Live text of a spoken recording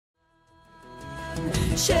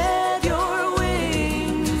Shed your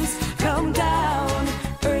wings, come down,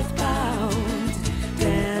 earthbound,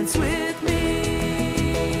 dance with me.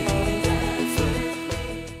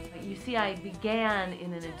 You see, I began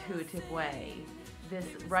in an intuitive way. This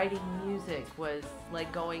writing music was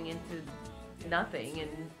like going into nothing and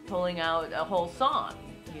pulling out a whole song,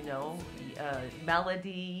 you know,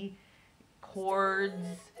 melody, chords,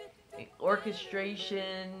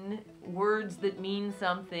 orchestration, words that mean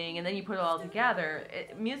something, and then you put it all together.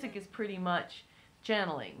 Music is pretty much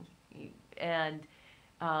channeling. And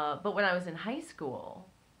but when I was in high school,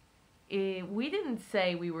 we didn't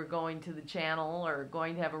say we were going to the channel or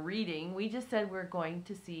going to have a reading. We just said we're going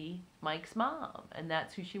to see Mike's mom, and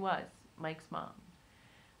that's who she was, Mike's mom.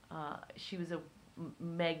 She was a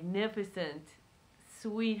magnificent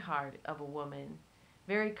sweetheart of a woman,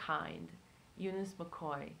 very kind, Eunice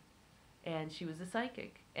McCoy, and she was a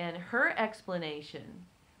psychic. And her explanation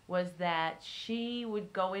was that she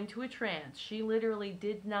would go into a trance. She literally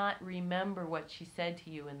did not remember what she said to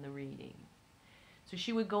you in the reading. So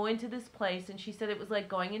she would go into this place, and she said it was like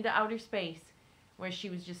going into outer space where she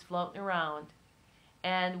was just floating around.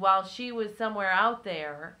 And while she was somewhere out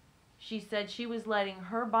there, she said she was letting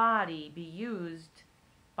her body be used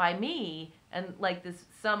by me, and like this,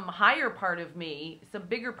 some higher part of me, some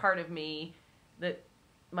bigger part of me that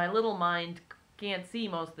my little mind can't see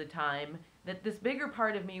most of the time, that this bigger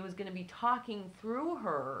part of me was going to be talking through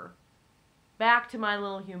her back to my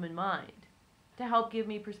little human mind to help give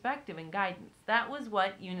me perspective and guidance. That was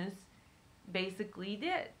what Eunice basically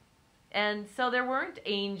did. And so there weren't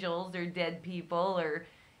angels or dead people or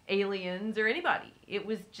aliens or anybody. It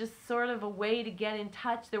was just sort of a way to get in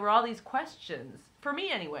touch. There were all these questions, for me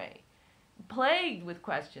anyway, plagued with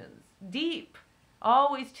questions, deep,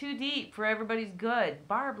 always too deep for everybody's good.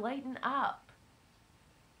 Barb, lighten up.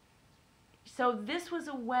 So this was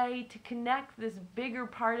a way to connect this bigger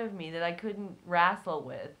part of me that I couldn't wrestle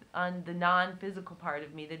with on the non-physical part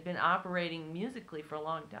of me that had been operating musically for a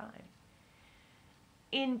long time,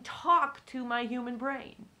 in talk to my human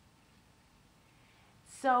brain.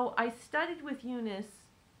 So I studied with Eunice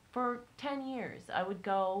for 10 years. I would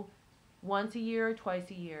go once a year or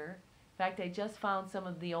twice a year. In fact, I just found some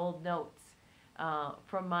of the old notes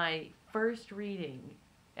from my first reading,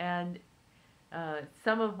 and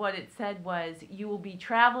some of what it said was, "You will be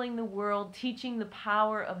traveling the world teaching the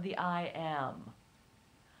power of the I am."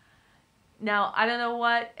 Now, I don't know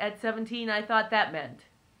what at 17 I thought that meant,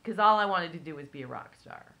 because all I wanted to do was be a rock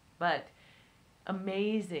star. But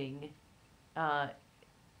amazing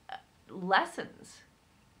lessons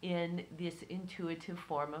in this intuitive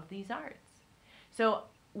form of these arts. So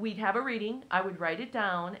we'd have a reading, I would write it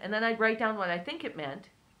down, and then I'd write down what I think it meant,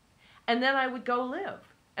 and then I would go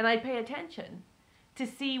live, and I'd pay attention to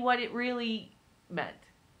see what it really meant,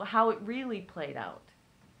 how it really played out.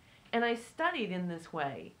 And I studied in this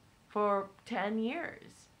way for 10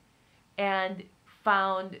 years and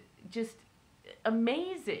found just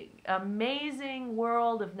amazing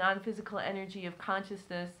world of non-physical energy, of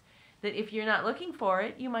consciousness, that if you're not looking for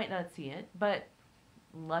it, you might not see it. But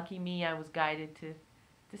lucky me, I was guided to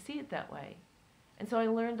see it that way. And so I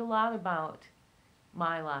learned a lot about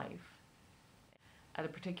my life. At a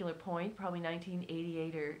particular point, probably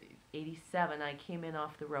 1988 or 87, I came in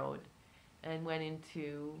off the road and went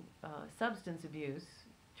into substance abuse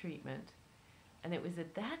treatment. And it was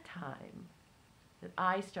at that time that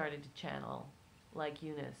I started to channel like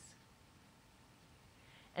Eunice.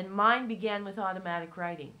 And mine began with automatic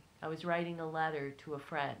writing. I was writing a letter to a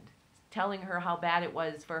friend, telling her how bad it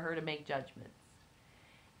was for her to make judgments.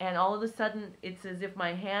 And all of a sudden, it's as if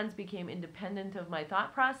my hands became independent of my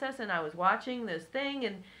thought process, and I was watching this thing,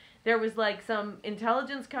 and there was like some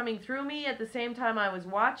intelligence coming through me at the same time I was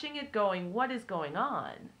watching it, going, what is going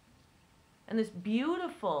on? And this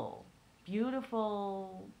beautiful,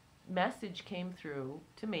 beautiful message came through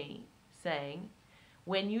to me saying,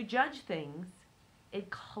 when you judge things, it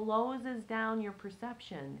closes down your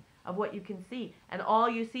perception of what you can see. And all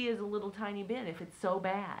you see is a little tiny bit. If it's so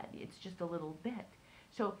bad, it's just a little bit.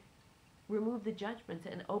 So remove the judgments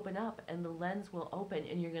and open up, and the lens will open,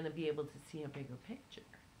 and you're going to be able to see a bigger picture.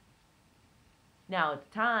 Now, at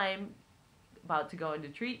the time, about to go into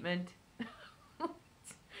treatment,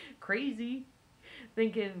 crazy,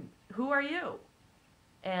 thinking, who are you?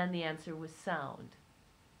 And the answer was sound.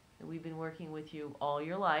 And we've been working with you all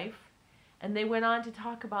your life. And they went on to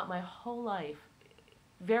talk about my whole life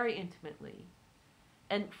very intimately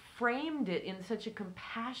and framed it in such a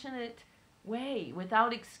compassionate way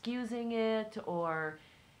without excusing it or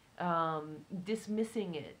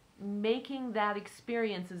dismissing it, making that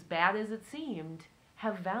experience, as bad as it seemed,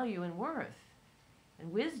 have value and worth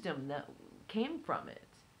and wisdom that came from it.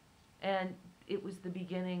 And it was the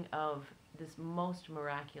beginning of this most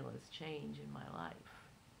miraculous change in my life.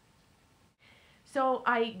 So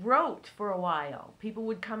I wrote for a while. People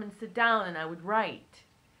would come and sit down and I would write.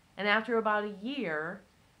 And after about a year,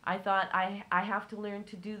 I thought I have to learn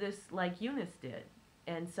to do this like Eunice did.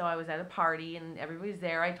 And so I was at a party and everybody's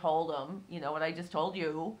there. I told them, you know what I just told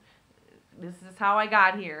you. This is how I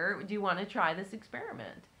got here. Do you want to try this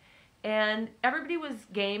experiment? And everybody was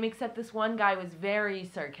game except this one guy was very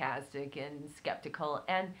sarcastic and skeptical.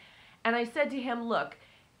 And I said to him, look,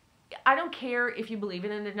 I don't care if you believe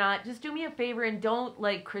in it or not. Just do me a favor and don't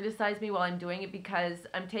like criticize me while I'm doing it because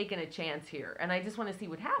I'm taking a chance here and I just want to see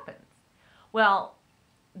what happens. Well,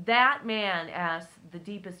 that man asked the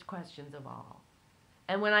deepest questions of all.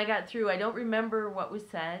 And when I got through, I don't remember what was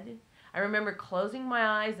said. I remember closing my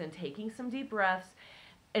eyes and taking some deep breaths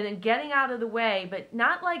and then getting out of the way, but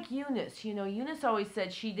not like Eunice. You know, Eunice always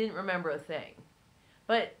said she didn't remember a thing.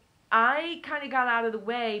 But I kind of got out of the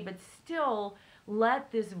way, but still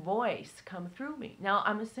let this voice come through me. Now,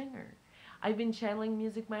 I'm a singer. I've been channeling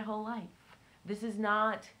music my whole life. This is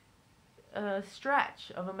not a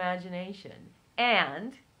stretch of imagination.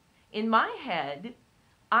 And in my head,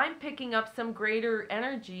 I'm picking up some greater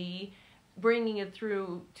energy, bringing it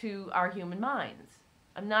through to our human minds.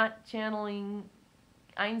 I'm not channeling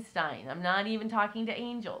Einstein. I'm not even talking to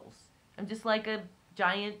angels. I'm just like a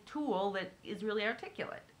giant tool that is really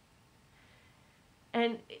articulate.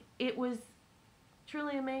 And it was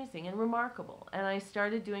truly amazing and remarkable. And I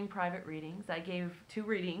started doing private readings. I gave 2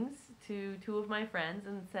 readings to 2 of my friends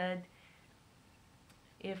and said,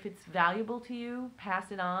 if it's valuable to you,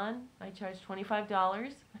 pass it on. I charged $25.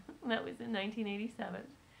 That was in 1987.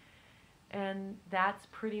 And that's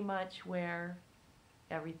pretty much where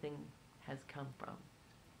everything has come from.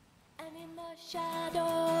 And in the shadow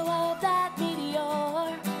of that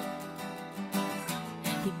meteor,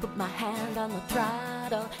 he put my hand on the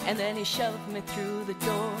throttle and then he shoved me through the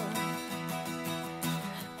door.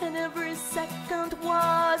 And every second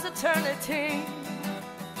was eternity,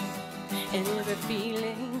 and every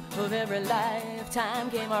feeling of every lifetime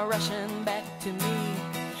came a rushing back to me.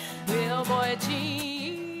 Little boy Jesus